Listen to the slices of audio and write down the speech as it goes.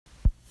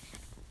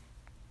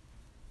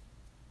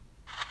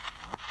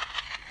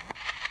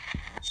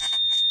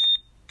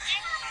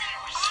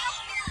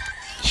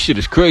Shit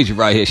is crazy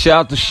right here. Shout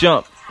out to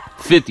Shump,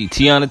 50,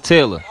 Teyana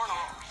Taylor,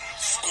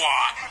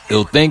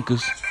 Ill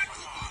Thinkers.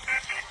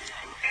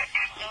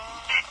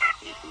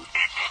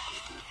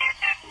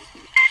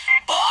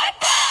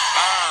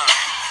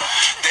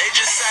 They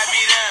just sat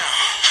me down.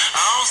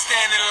 I don't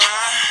stand in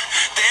line.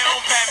 They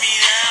don't pat me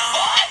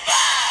down.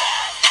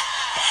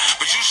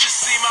 But you should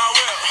see my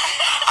whip.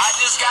 I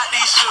just got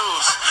these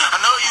shoes. I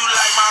know you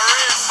like my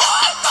wrist.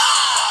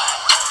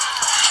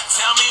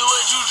 Tell me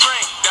what you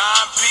drink.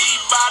 Don P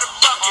by the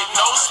bucket.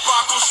 No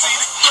sparkle, see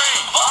the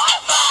grain.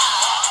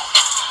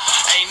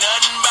 Ain't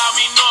nothing about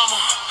me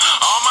normal.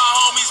 All my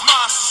homies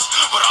monsters,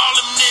 but all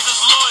them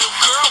niggas loyal.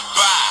 Girl,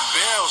 bye.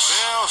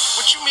 Billz,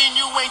 what you mean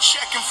you ain't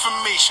checking for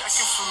me?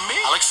 Checking for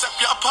me? I'll accept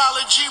your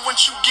apology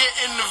once you get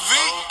in the V.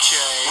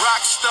 Okay.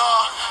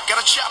 Rockstar, got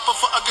a chopper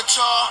for a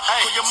guitar.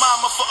 Hey. For your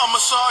mama for a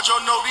massage.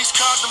 Oh no, these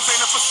condoms ain't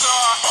a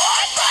facade.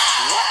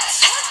 What?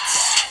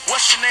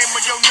 What's your name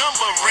or your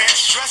number?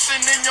 Ranch dressing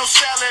in your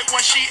salad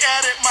when she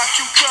added my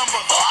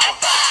cucumber.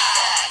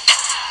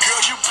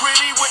 Girl, you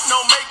pretty with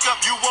no makeup.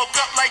 You woke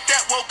up like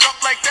that,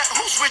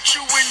 Who's with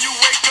you when you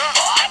wake up?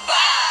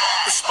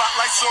 The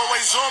spotlight's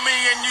always on me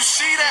and you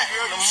see that.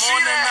 In the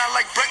morning I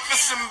like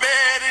breakfast in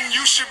bed and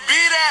you should be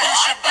that. You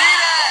should be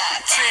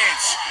that.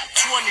 Tens,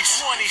 20s,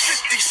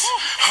 50s,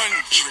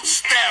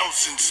 hundreds,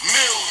 thousands,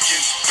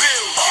 millions,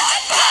 billions.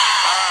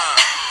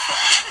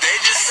 They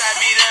just sat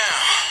me down.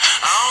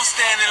 I don't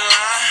stand in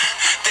line.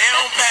 They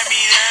don't pat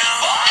me down.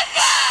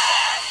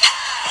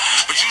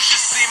 But you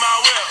should see my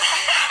whip.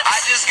 I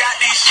just got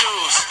these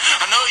shoes.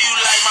 I know you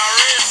like my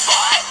wrist.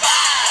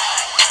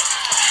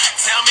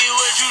 Tell me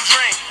what you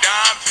drink.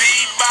 Don P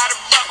by the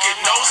bucket.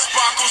 No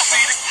sparkle,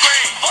 see the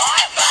grain.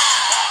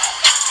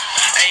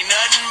 Ain't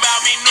nothing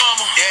about me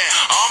normal.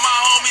 Yeah. All my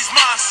homies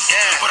monsters.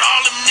 Yeah. But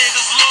all them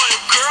niggas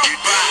loyal. Girl, you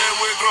dealing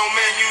with grown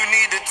men, you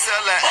need to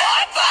tell that.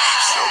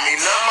 Show me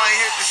love, might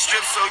hit the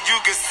strip so you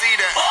can see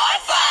that.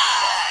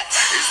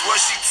 Is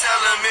what she tell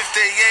them if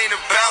they ain't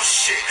about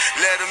shit.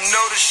 Let them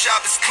know the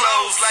shop is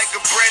closed like a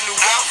brand new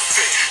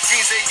outfit.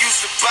 Jeans they used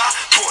to buy,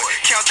 boy,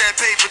 count that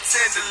paper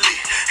tenderly.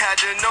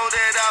 Had to know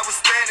that I was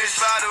Spanish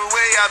by the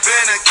way I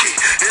been a kid.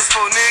 It's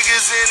for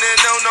niggas in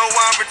the no,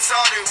 I'm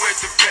retarded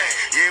with the pen.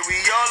 Yeah, we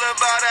all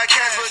about our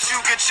cash, but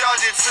you can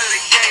charge it to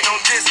the game.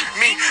 Don't diss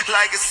me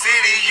like a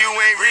city, you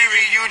ain't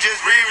Riri, you just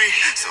Riri.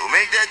 So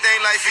make that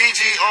thing like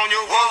Fiji on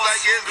your wall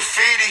like it's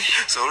graffiti.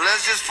 So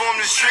let's just form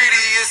this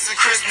treaty, it's a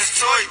Christmas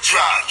toy drive.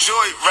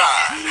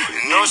 Joyride,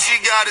 and all she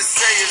gotta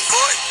say is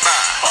boy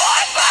bye.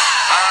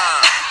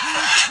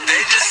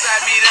 They just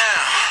sat me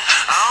down.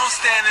 I don't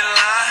stand in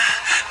line.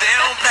 They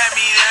don't pat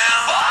me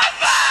down.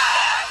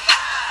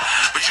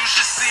 But you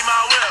should see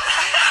my whip.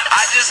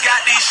 I just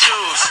got these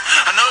shoes.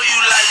 I know you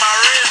like my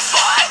wrist.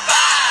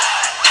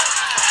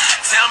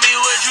 Tell me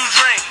what you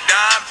drink.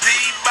 Don P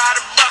by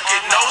the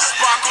bucket. No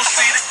sparkle,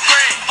 see the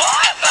grain.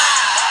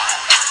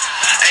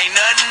 Ain't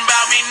nothing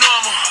about me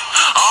normal.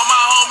 All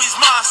my homies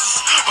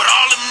monsters, but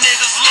all them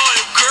niggas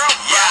loyal. Girl,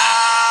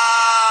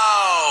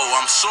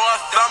 I'm sore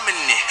thumbing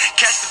it.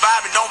 Catch the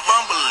vibe and don't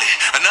fumble it.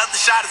 Another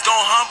shot is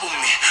gonna humble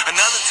me.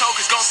 Another toke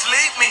is gonna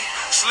sleep me.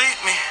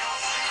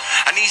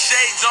 I need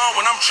shades on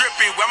when I'm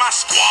tripping. Wear my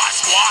squad.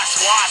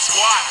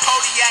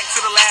 Podiac to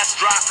the last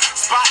drop.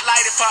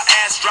 Spotlight if her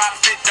ass drop.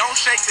 Fit don't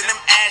shake to them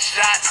ass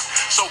shots.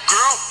 So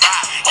girl,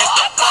 bye. Get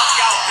the fuck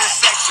out this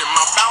section.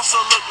 My bouncer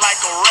look like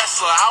a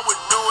wrestler. I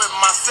would do it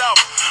myself,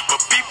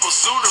 but people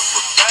sue the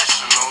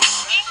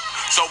professionals.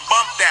 So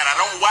bump that, I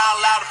don't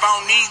wild out if I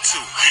don't need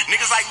to.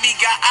 Niggas like me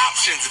got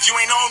options. If you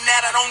ain't on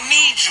that, I don't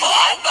need you.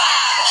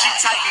 She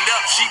tightened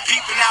up, she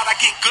peeping out, I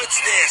get good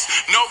stares.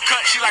 No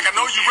cut, she like, I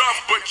know you rough,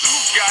 but you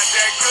got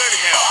that good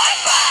hair.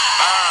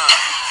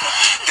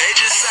 They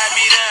just sat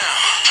me down.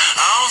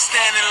 I don't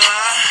stand in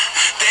line.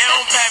 They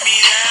don't pat me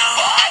down.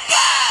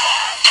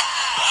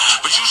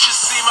 But you should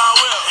see my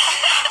whip.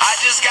 I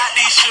just got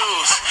these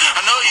shoes.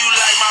 I know you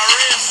like my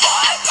wrist.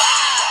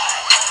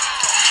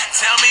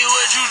 Tell me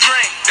what you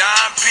drink.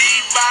 Don P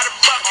by the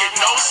bucket.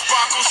 No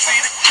sparkle,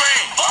 see the